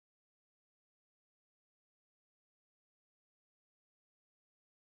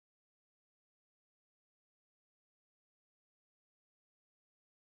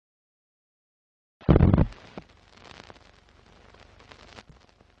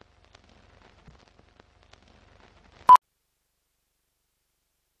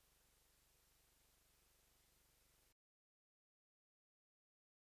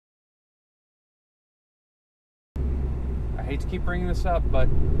hate to keep bringing this up, but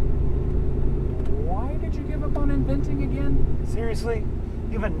why did you give up on inventing again? Seriously?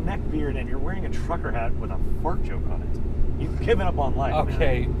 You have a neck beard and you're wearing a trucker hat with a fart joke on it. You've given up on life.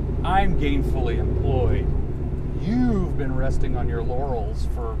 Okay, man. I'm gainfully employed. You've been resting on your laurels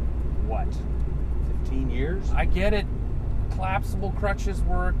for, what, 15 years? I get it. Collapsible crutches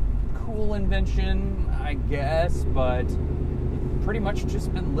were a cool invention, I guess, but you've pretty much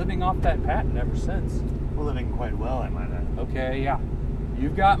just been living off that patent ever since. We're living quite well, I might add. Okay, yeah.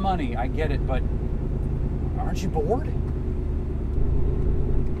 You've got money, I get it, but aren't you bored?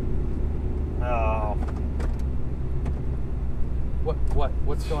 Oh.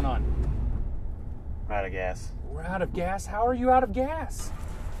 What's going on? We're out of gas. We're out of gas? How are you out of gas?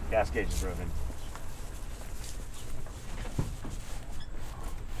 Gas gauge is broken.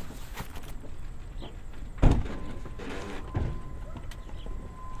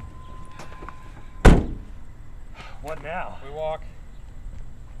 What now? We walk.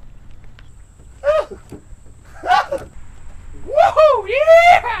 Woohoo!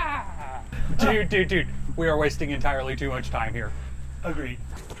 Yeah! Dude. We are wasting entirely too much time here. Agreed.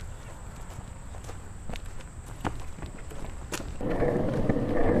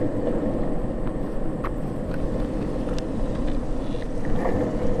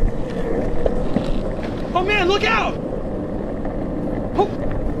 Oh man, look out!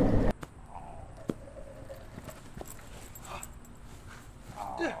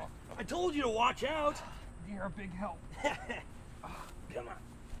 I told you to watch out. You're a big help. Come on.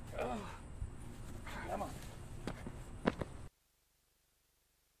 Come on.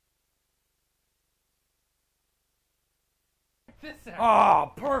 This out.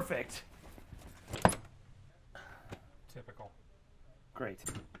 Oh, perfect. Typical. Great.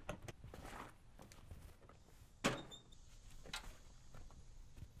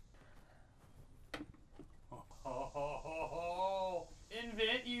 Oh,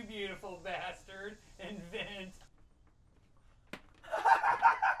 invent, you beautiful bastard. Invent.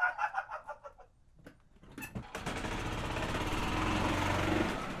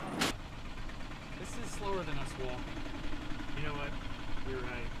 This is slower than us, Wall. You know what? You're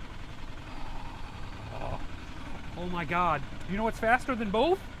right. Oh my God. You know what's faster than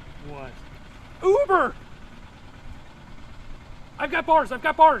both? What? Uber! I've got bars.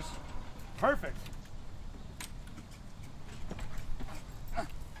 Perfect.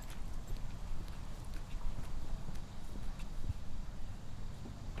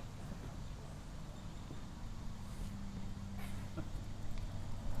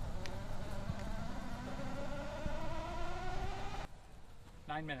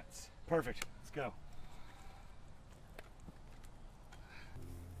 Nine minutes. Perfect. Let's go.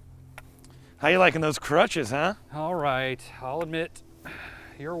 How you liking those crutches, huh? All right, I'll admit,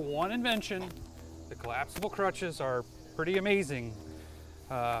 your one invention, the collapsible crutches, are pretty amazing.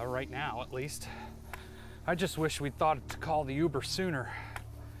 Right now, at least. I just wish we'd thought to call the Uber sooner.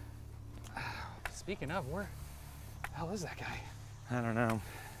 Speaking of, where the hell is that guy? I don't know.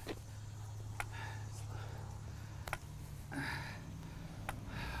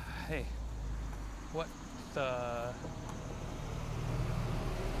 Hey, what the...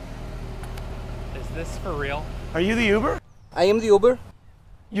 Is this for real? Are you the Uber? I am the Uber.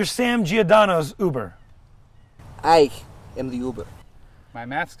 You're Sam Giordano's Uber. I am the Uber. My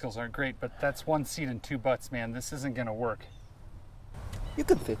math skills aren't great, but that's one seat and two butts, man. This isn't gonna work. You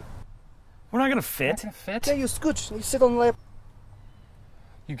can fit. We're not gonna Not fit. gonna fit? Yeah, you scooch. You sit on the lap.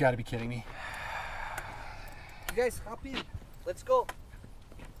 You gotta be kidding me. You guys hop in. Let's go.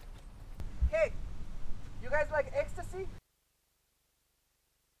 Hey, you guys like ecstasy?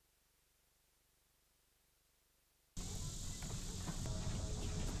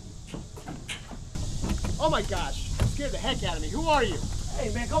 Oh my gosh, you scared the heck out of me. Who are you?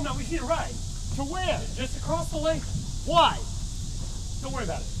 Hey man, calm down. We just need a ride. To where? Just across the lake. Why? Don't worry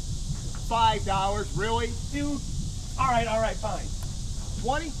about it. $5, really? Dude. All right, fine.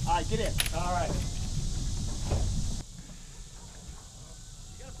 20? All right, get in. All right.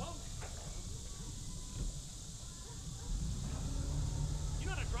 You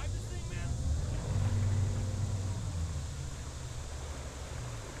know how to drive this thing, man?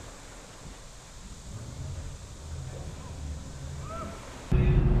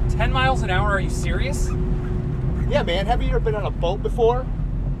 10 miles an hour, are you serious? Yeah, man, have you ever been on a boat before?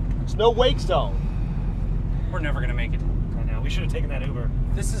 There's no wake zone. We're never gonna make it. I know. We should have taken that Uber.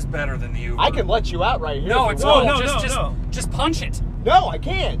 This is better than the Uber. I can let you out right here. No, if it's you want. cool. Just punch it. No, I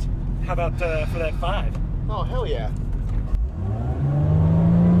can't. How about for that 5? Oh, hell yeah.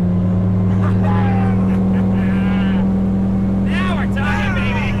 Now we're talking,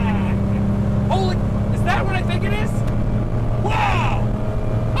 baby. Holy, is that what I think it is?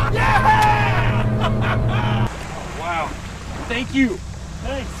 Thank you.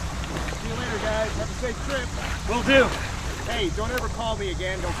 Thanks. See you later, guys. Have a safe trip. Will do. Hey, don't ever call me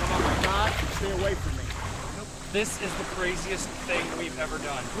again. Don't come on my dock. Stay away from me. This is the craziest thing we've ever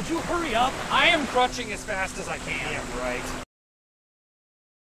done. Would you hurry up? I am crutching as fast as I can. Yeah, right.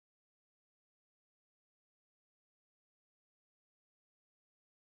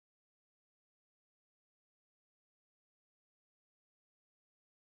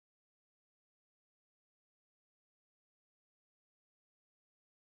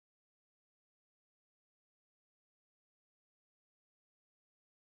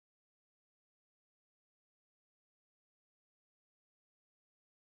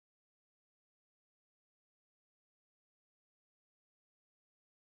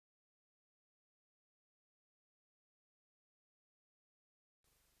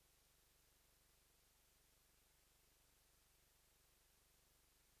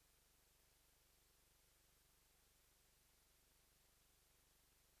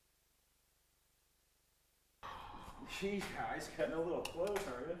 Geez, guys, getting a little close,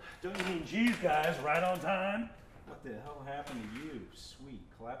 are you? Don't you mean geez, guys, right on time? What the hell happened to you, sweet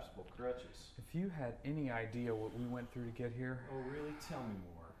collapsible crutches? If you had any idea what we went through to get here. Oh, really? Tell me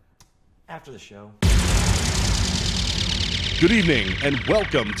more. After the show. Good evening and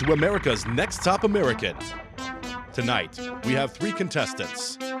welcome to America's Next Top American. Tonight, we have 3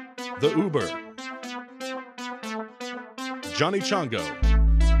 contestants. The Uber, Johnny Chongo,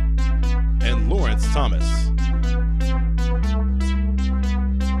 and Lawrence Thomas.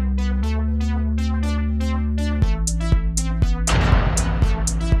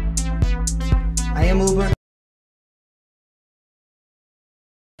 I am Uber.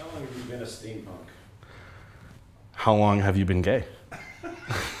 How long have you been a steampunk? How long have you been gay?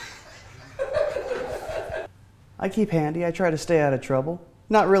 I keep handy. I try to stay out of trouble.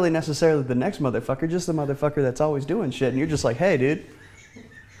 Not really necessarily the next motherfucker, just the motherfucker that's always doing shit. And you're just like, hey, dude.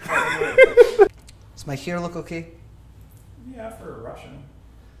 Does my hair look okay? Yeah, for a Russian.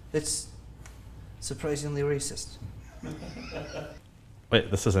 It's surprisingly racist.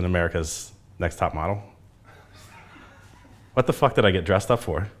 Wait, this isn't America's Next Top Model? What the fuck did I get dressed up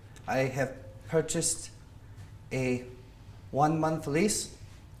for? I have purchased a 1-month lease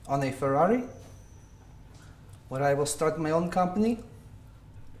on a Ferrari where I will start my own company,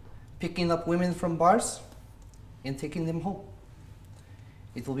 picking up women from bars and taking them home.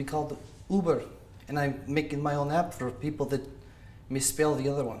 It will be called Uber, and I'm making my own app for people that misspell the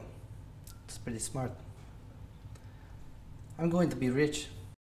other one. It's pretty smart. I'm going to be rich.